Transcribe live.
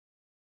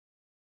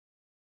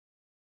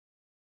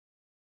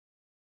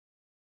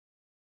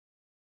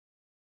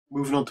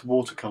Moving on to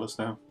watercolours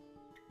now.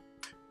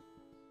 I'll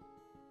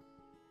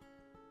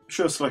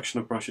show a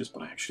selection of brushes,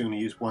 but I actually only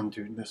use one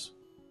doing this.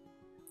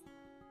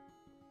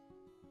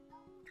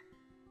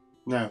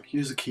 Now,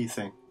 here's the key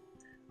thing.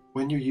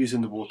 When you're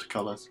using the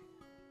watercolours,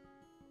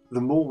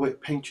 the more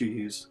wet paint you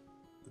use,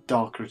 the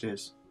darker it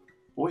is.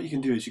 What you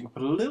can do is you can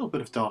put a little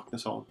bit of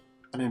darkness on,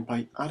 and then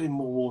by adding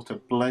more water,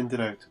 blend it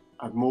out.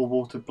 Add more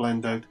water,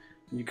 blend out,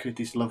 and you create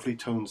these lovely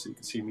tones that you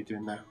can see me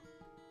doing now.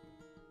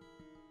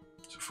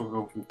 So if we're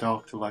going from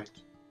dark to light,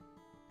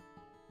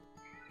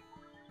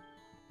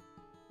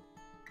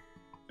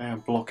 I am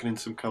blocking in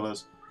some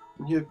colours,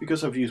 and here,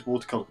 because I've used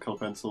watercolour colour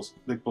pencils,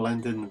 they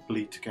blend in and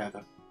bleed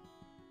together.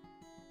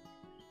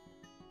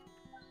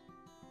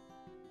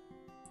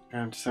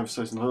 And I'm just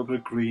emphasising a little bit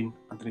of green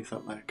underneath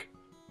that neck.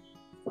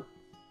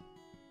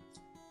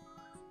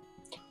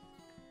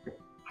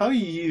 How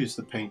you use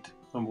the paint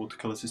on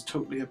watercolours is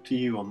totally up to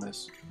you on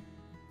this.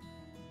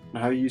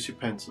 And how you use your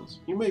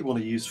pencils. You may want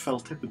to use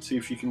felt tip and see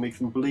if you can make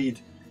them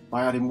bleed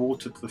by adding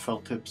water to the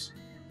felt tips.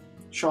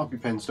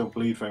 Sharpie pens don't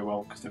bleed very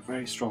well because they're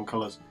very strong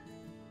colours,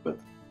 but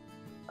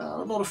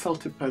a lot of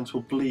felt tip pens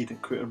will bleed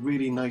and create a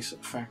really nice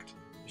effect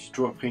as you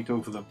draw paint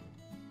over them.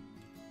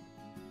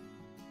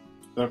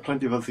 There are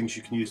plenty of other things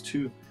you can use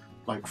too,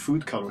 like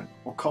food colouring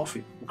or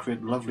coffee, and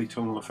create lovely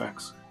tonal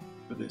effects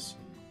with this.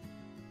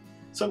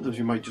 Sometimes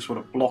you might just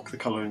want to block the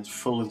colour in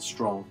full and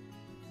strong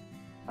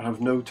and have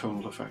no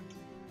tonal effect.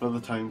 But other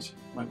times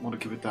you might want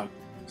to give it that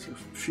sort of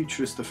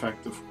futurist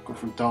effect of go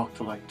from dark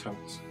to light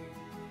tones.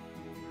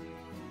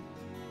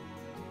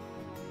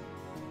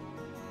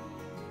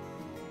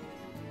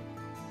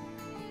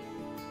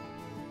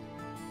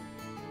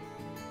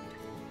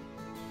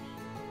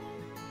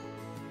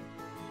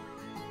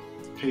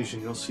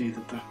 Occasionally you'll see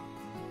that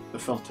the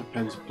felt tip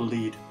pens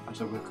bleed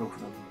as I work over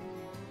them.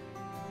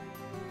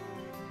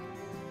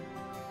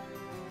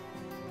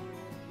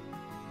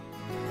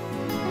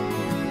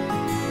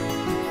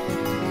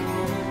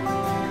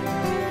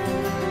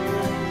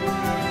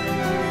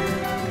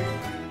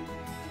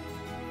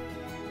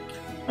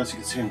 As you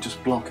can see, I'm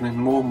just blocking in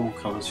more and more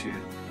colours here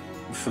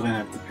and filling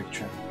out the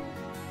picture.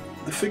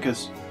 The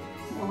figures,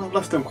 well, I've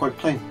left them quite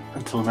plain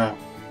until now.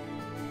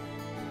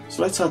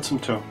 So let's add some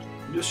tone.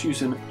 I'm just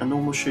using a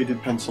normal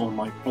shaded pencil on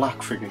my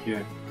black figure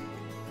here,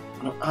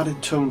 and I'm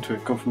adding tone to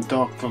it, going from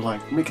dark to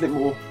light, making it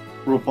more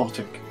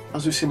robotic.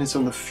 As we've seen this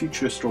on the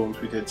Futurist drawings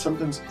we did,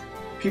 sometimes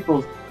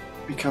people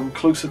become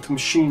closer to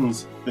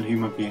machines than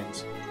human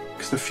beings,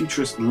 because the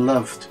Futurists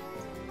loved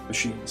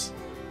machines.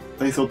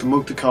 They thought the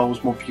motor car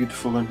was more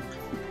beautiful than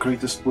the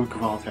greatest work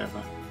of art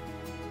ever,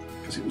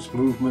 because it was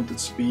movement and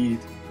speed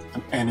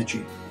and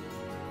energy.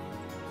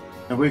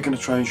 Now we're going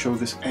to try and show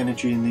this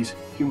energy in these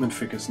human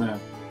figures now.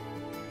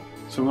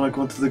 So when I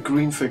go into the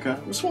green figure,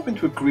 I'll swap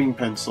into a green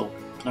pencil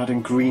and add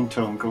in green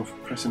tone, go from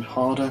pressing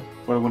harder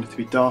where I want it to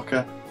be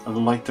darker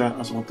and lighter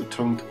as I want the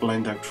tone to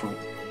blend out from it.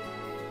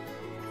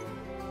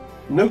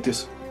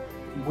 Notice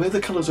where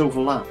the colours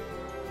overlap,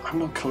 I'm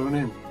not colouring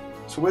in.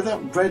 So where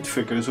that red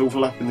figure is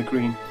overlapping the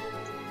green,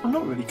 I'm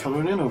not really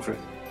colouring in over it.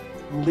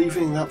 I'm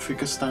leaving that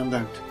figure stand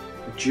out,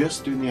 I'm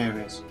just doing the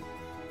areas.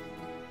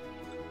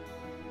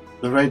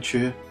 The red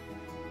here,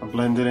 I'm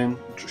blending in,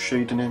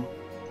 shading in,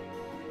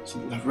 so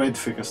that the red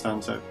figure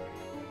stands out.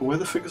 But where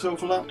the figures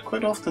overlapped,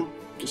 quite often,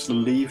 just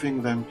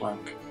leaving them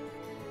blank.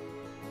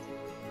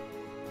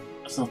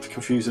 That's not to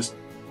confuse us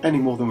any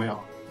more than we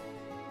are.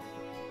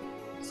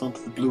 It's on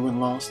to the blue one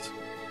last,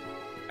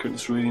 create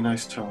this really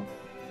nice tone.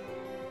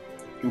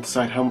 You can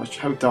decide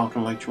how dark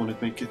and light you want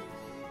to make it.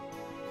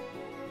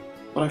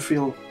 But I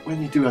feel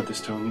when you do add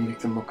this tone, you make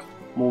them look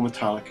more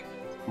metallic,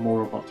 more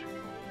robotic.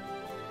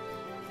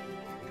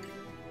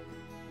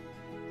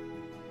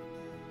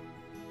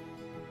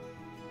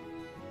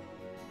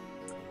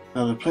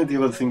 Now there are plenty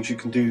of other things you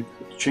can do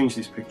to change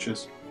these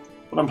pictures,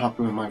 but I'm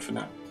happy with mine for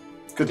now.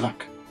 Good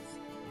luck.